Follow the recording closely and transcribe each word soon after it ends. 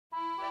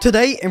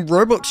Today in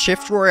Roblox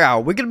Rift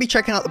Royale, we're going to be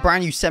checking out the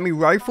brand new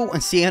semi-rifle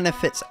and seeing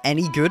if it's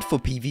any good for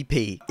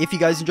PvP. If you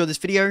guys enjoyed this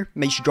video,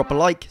 make sure you drop a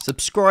like,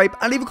 subscribe,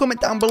 and leave a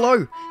comment down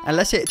below. And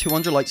let's hit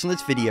 200 likes on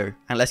this video,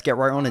 and let's get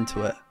right on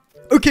into it.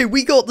 Okay,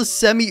 we got the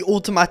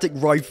semi-automatic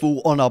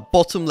rifle on our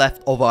bottom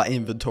left of our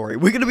inventory.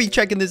 We're going to be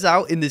checking this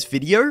out in this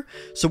video.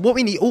 So what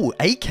we need... Oh,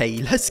 AK.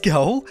 Let's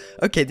go.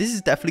 Okay, this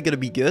is definitely going to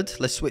be good.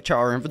 Let's switch out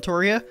our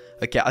inventory here.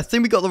 Okay, I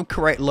think we got the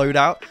correct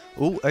loadout.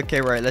 Oh,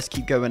 okay, right. Let's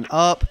keep going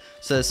up.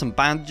 So there's some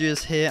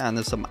bandages here and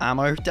there's some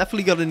ammo.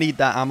 Definitely going to need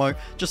that ammo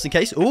just in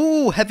case.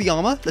 Oh, heavy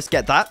armor. Let's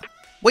get that.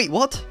 Wait,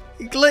 what?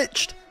 It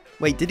glitched.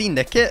 Wait, did he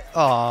nick it?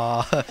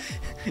 Ah,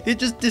 it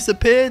just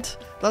disappeared.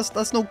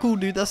 That's not cool,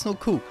 dude. That's not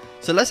cool.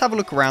 So let's have a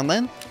look around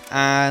then,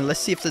 and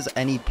let's see if there's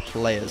any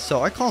players.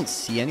 So I can't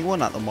see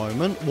anyone at the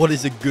moment. What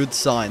is a good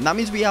sign? That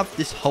means we have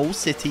this whole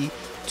city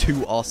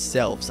to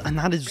ourselves, and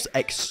that is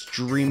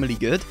extremely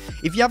good.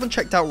 If you haven't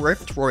checked out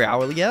Rift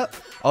Royale yet,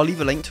 I'll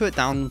leave a link to it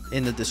down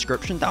in the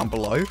description down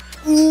below.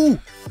 Ooh,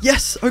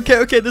 yes.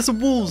 Okay, there's some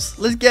walls.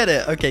 Let's get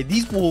it. Okay,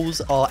 these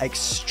walls are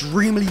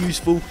extremely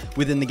useful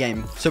within the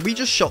game. So we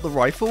just shot the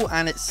rifle,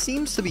 and it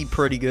seems to be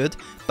pretty good.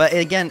 But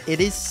again,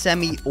 it is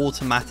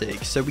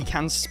semi-automatic, so we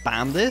can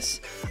spam this.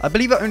 I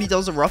believe it only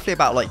does roughly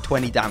about like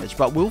 20 damage,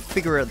 but we'll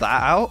figure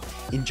that out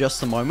in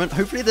just a moment.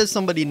 Hopefully there's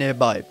somebody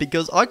nearby,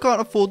 because I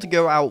can't afford to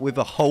go out with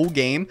a whole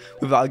game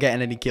without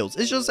getting any kills.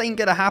 It just ain't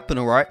gonna happen,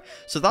 alright?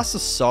 So that's the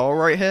SAR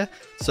right here.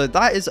 So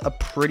that is a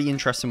pretty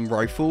interesting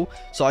rifle.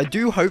 So I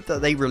do hope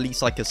that they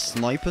release like a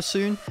sniper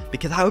soon,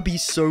 because that would be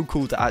so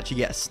cool to actually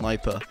get a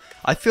sniper.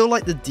 I feel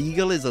like the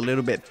Deagle is a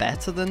little bit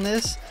better than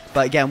this,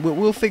 but again,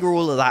 we'll figure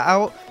all of that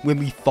out when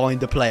we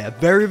find a player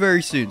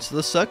very soon. So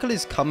the circle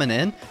is coming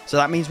in, so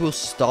that means we'll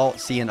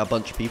start seeing a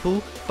bunch of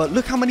people. But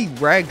look how many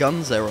rare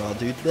guns there are,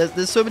 dude.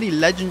 There's so many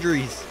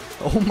legendaries.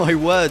 Oh my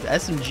word,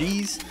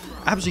 SMGs,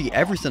 absolutely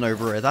everything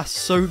over here. That's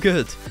so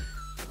good.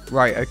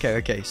 Right,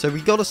 okay. So we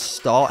got to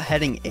start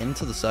heading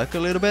into the circle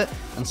a little bit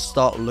and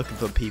start looking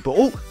for people.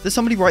 Oh, there's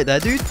somebody right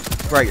there, dude.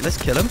 Right, let's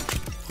kill him.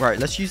 Right,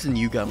 let's use the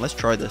new gun. Let's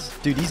try this.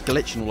 Dude, he's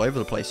glitching all over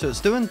the place. So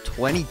it's doing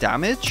 20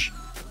 damage.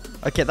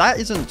 Okay, that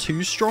isn't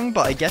too strong,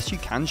 but I guess you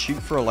can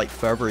shoot for like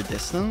further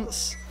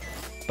distance.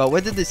 But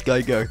where did this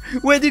guy go?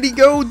 Where did he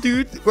go,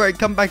 dude? Right,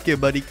 come back here,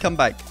 buddy. Come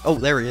back. Oh,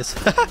 there he is.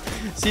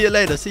 See you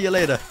later.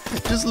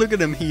 Just look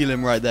at him heal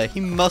him right there. He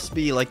must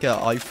be like an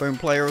iPhone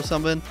player or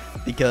something,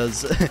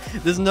 because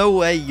there's no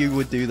way you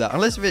would do that.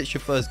 Unless if it's your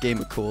first game,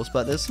 of course.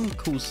 But there's some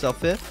cool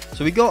stuff here.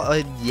 So we got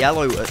a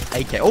yellow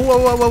AK. Oh,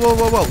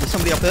 whoa. There's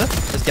somebody up here.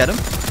 Let's get him.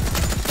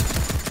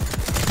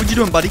 What you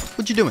doing, buddy?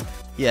 What you doing?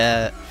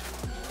 Yeah.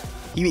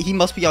 He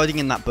must be hiding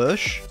in that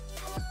bush.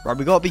 Right,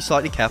 we gotta be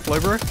slightly careful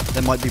over it.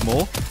 There might be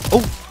more.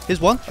 Oh, here's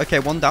one. Okay,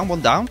 one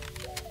down.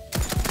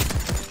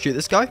 Shoot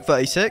this guy.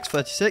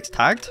 36,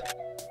 tagged.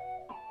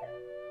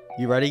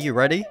 You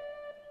ready?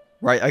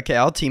 Right, okay,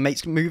 our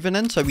teammate's moving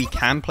in, so we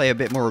can play a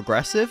bit more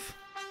aggressive.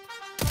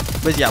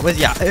 Where's he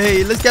at?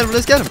 Hey, let's get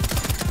him.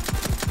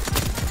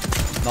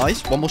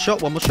 Nice, one more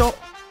shot.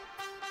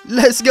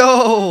 Let's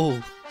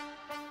go!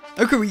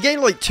 Okay, we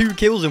gained like 2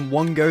 kills in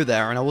one go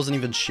there, and I wasn't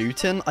even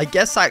shooting. I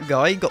guess that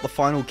guy got the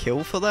final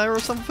kill for there or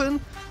something,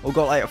 or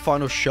got like a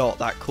final shot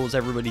that caused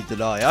everybody to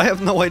die. I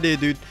have no idea,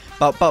 dude.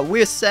 But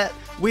we're set.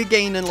 We're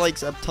gaining like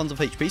tons of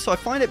HP, so I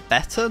find it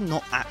better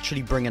not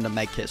actually bringing the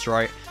med kits,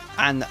 right?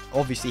 And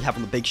obviously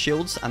having the big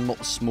shields and not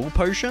the small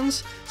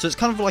potions. So it's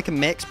kind of like a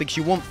mix, because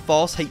you want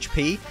fast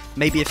HP.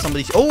 Maybe if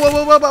somebody's... Oh,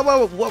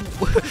 whoa.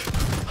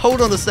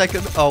 Hold on a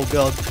second. Oh,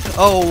 God.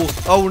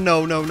 Oh,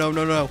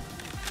 no.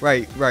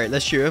 Right,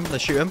 let's shoot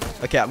him.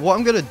 Okay, what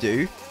I'm gonna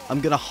do,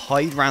 I'm gonna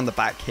hide around the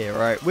back here,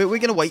 right? We're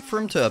gonna wait for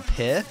him to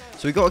appear,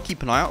 so we gotta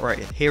keep an eye out. Right,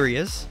 here he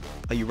is.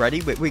 Are you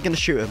ready? We're gonna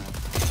shoot him.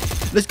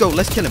 Let's go,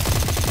 let's kill him.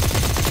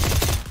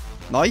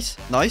 Nice.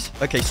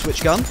 Okay,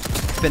 switch gun.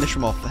 Finish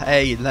him off.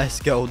 Hey,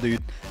 let's go,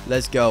 dude.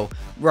 Let's go.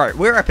 Right,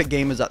 we're epic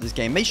gamers at this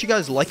game. Make sure you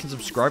guys like and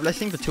subscribe.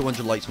 Let's aim for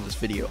 200 likes on this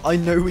video. I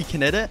know we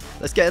can hit it.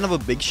 Let's get another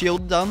big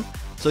shield done.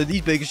 So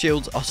these big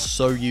shields are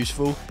so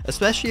useful,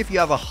 especially if you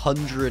have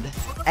 100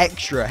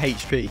 extra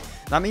HP.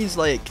 That means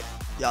like,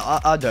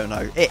 I don't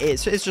know.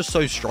 It's just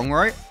so strong,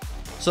 right?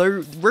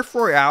 So Rift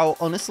Royale,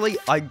 honestly,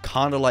 I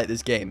kind of like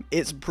this game.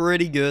 It's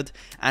pretty good,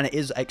 and it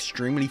is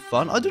extremely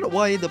fun. I don't know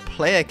why the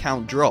player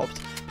count dropped,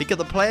 because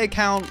the player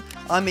count,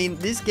 I mean,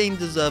 this game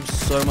deserves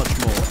so much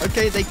more.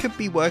 Okay, they could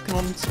be working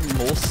on some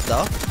more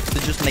stuff to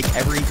just make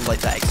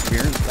that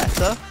experience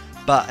better.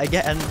 But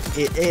again,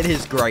 it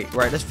is great.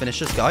 Right, let's finish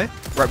this guy.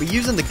 Right, we're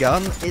using the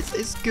gun.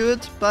 It's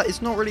good, but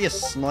it's not really a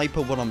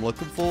sniper what I'm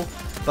looking for.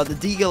 But the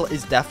Deagle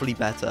is definitely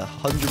better,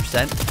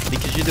 100%,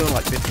 because you're doing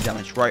like 50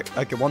 damage. Right,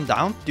 okay, one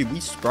down. Dude, we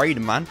sprayed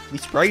him, man. We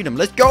sprayed him.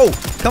 Let's go.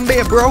 Come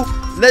here, bro.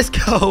 Let's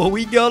go.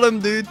 We got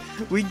him, dude.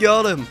 We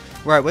got him.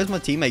 Right, where's my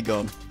teammate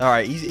gone? All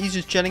right, he's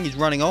just chilling. He's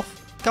running off.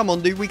 Come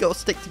on, dude. We got to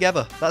stick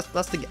together. That's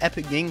the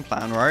epic game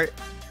plan, right?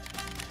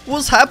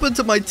 What's happened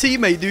to my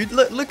teammate, dude?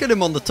 Look at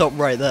him on the top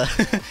right there.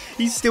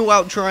 He's still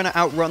out trying to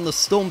outrun the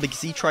storm because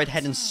he tried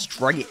heading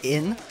straight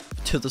in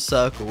to the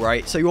circle,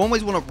 right? So you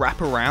always want to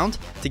wrap around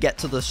to get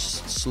to the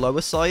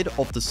slower side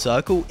of the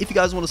circle if you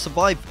guys want to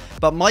survive.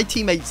 But my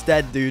teammate's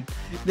dead, dude.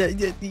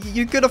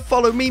 You're gonna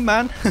follow me,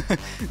 man.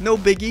 No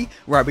biggie.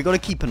 Right, we got to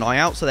keep an eye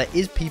out. So there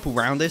is people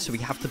around here, so we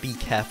have to be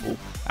careful.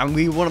 And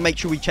we want to make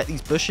sure we check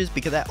these bushes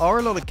because there are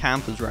a lot of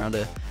campers around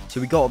here. So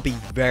we got to be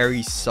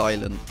very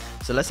silent.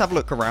 So let's have a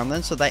look around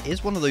then. So there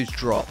is one of those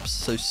drops.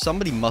 So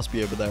somebody must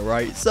be over there,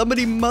 right?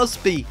 Somebody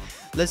must be.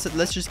 Let's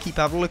just keep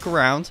having a look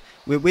around.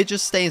 We're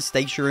just staying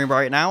stationary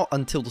right now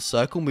until the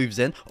circle moves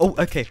in. Oh,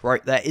 okay,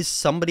 right. There is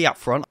somebody up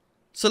front.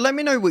 So let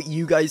me know what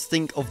you guys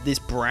think of this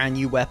brand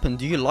new weapon.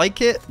 Do you like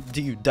it?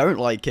 Do you don't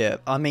like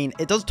it? I mean,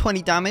 it does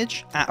 20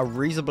 damage at a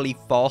reasonably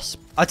fast.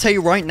 I tell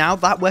you right now,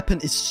 that weapon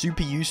is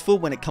super useful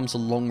when it comes to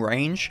long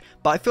range.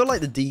 But I feel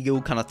like the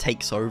deagle kind of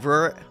takes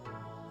over it.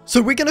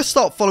 So we're going to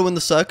start following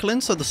the circle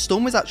in. So the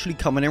storm is actually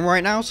coming in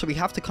right now. So we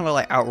have to kind of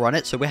like outrun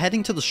it. So we're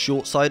heading to the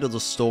short side of the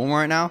storm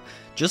right now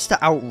just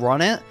to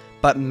outrun it,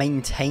 but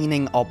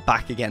maintaining our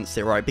back against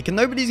it, right? Because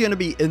nobody's going to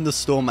be in the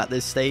storm at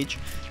this stage.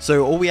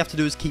 So all we have to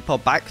do is keep our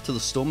back to the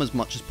storm as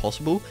much as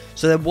possible.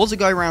 So there was a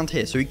guy around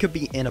here. So he could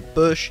be in a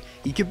bush.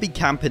 He could be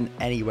camping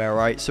anywhere,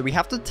 right? So we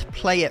have to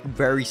play it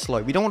very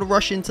slow. We don't want to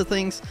rush into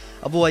things.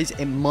 Otherwise,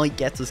 it might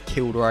get us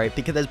killed, right?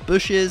 Because there's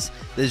bushes,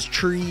 there's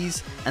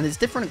trees, and there's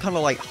different kind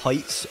of like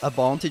heights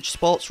advantage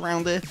spots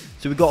around here.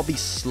 So we got to be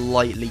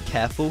slightly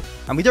careful.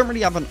 And we don't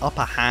really have an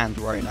upper hand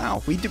right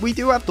now. We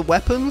do have the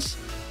weapons,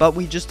 but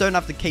we just don't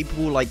have the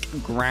capable, like,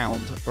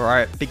 ground,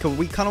 right? Because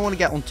we kind of want to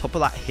get on top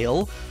of that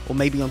hill, or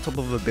maybe on top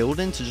of a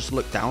building to just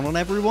look down on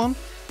everyone.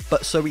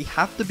 But so we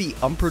have to be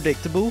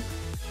unpredictable.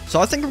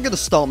 So I think I'm going to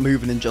start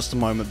moving in just a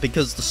moment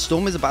because the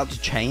storm is about to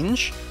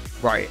change.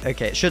 Right,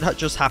 okay, it should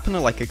just happen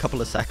in like a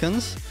couple of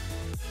seconds.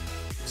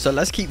 So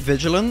let's keep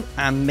vigilant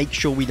and make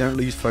sure we don't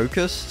lose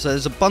focus. So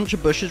there's a bunch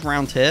of bushes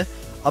around here.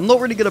 I'm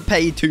not really going to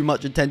pay too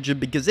much attention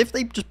because if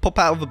they just pop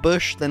out of a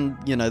bush, then,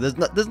 you know,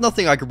 there's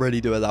nothing I can really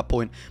do at that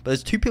point. But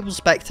there's two people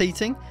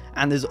spectating,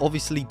 and there's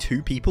obviously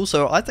two people.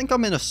 So I think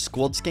I'm in a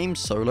squads game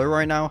solo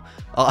right now.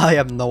 I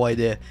have no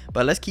idea.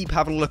 But let's keep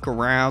having a look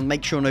around,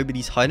 make sure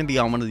nobody's hiding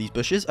behind one of these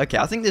bushes. Okay,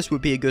 I think this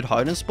would be a good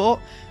hiding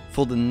spot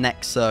for the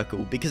next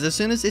circle. Because as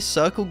soon as this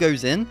circle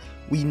goes in,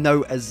 we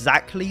know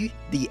exactly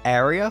the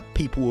area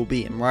people will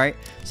be in, right?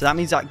 So that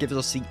means that gives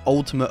us the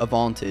ultimate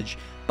advantage.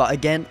 But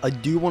again, I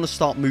do want to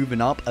start moving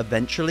up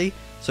eventually.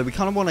 So we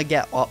kind of want to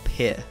get up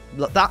here.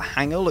 That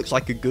hangar looks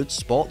like a good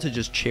spot to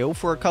just chill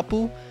for a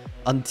couple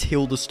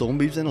until the storm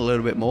moves in a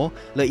little bit more.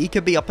 Look, he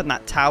could be up in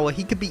that tower.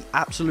 He could be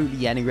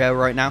absolutely anywhere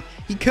right now.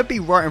 He could be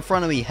right in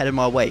front of me heading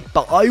my way.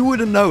 But I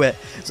wouldn't know it.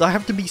 So I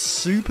have to be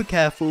super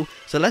careful.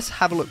 So let's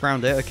have a look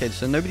around here. Okay,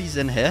 so nobody's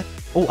in here.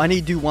 Oh, I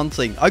need to do one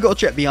thing. I got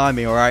to check behind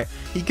me, all right?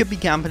 He could be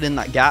camping in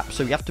that gap.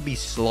 So we have to be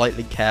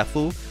slightly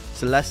careful.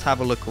 So let's have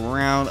a look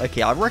around.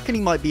 Okay, I reckon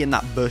he might be in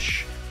that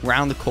bush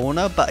around the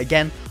corner. But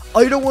again,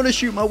 I don't want to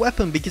shoot my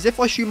weapon because if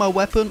I shoot my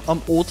weapon,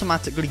 I'm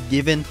automatically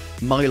giving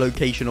my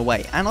location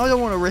away. And I don't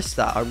want to risk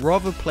that. I'd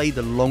rather play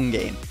the long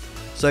game.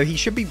 So he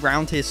should be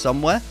round here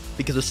somewhere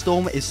because the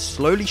storm is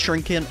slowly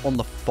shrinking on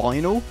the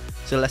final.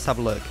 So let's have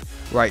a look.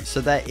 Right,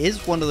 so there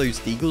is one of those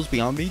deagles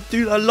behind me.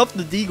 Dude, I love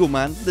the deagle,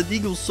 man. The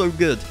deagle's so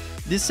good.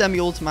 This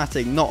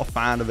semi-automatic, not a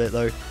fan of it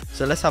though.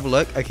 So let's have a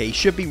look. Okay, he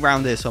should be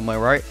round here somewhere,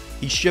 right?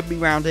 He should be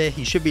round here.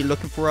 He should be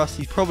looking for us.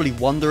 He's probably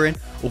wondering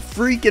or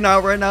freaking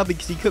out right now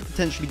because he could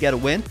potentially get a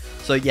win.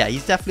 So yeah,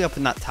 he's definitely up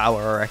in that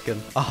tower, I reckon.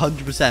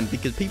 100%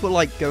 because people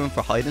like going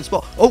for hiding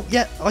spot. Oh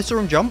yeah, I saw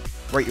him jump.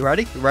 Right, you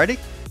ready? You ready?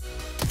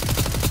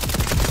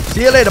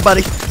 See you later,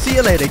 buddy. See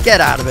you later.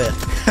 Get out of it.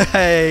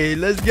 Hey,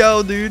 let's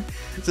go, dude.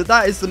 So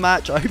that is the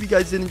match. I hope you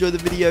guys did enjoy the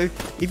video.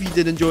 If you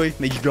did enjoy,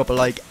 make sure you drop a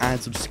like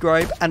and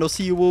subscribe. And I'll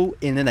see you all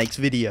in the next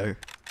video.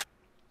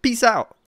 Peace out.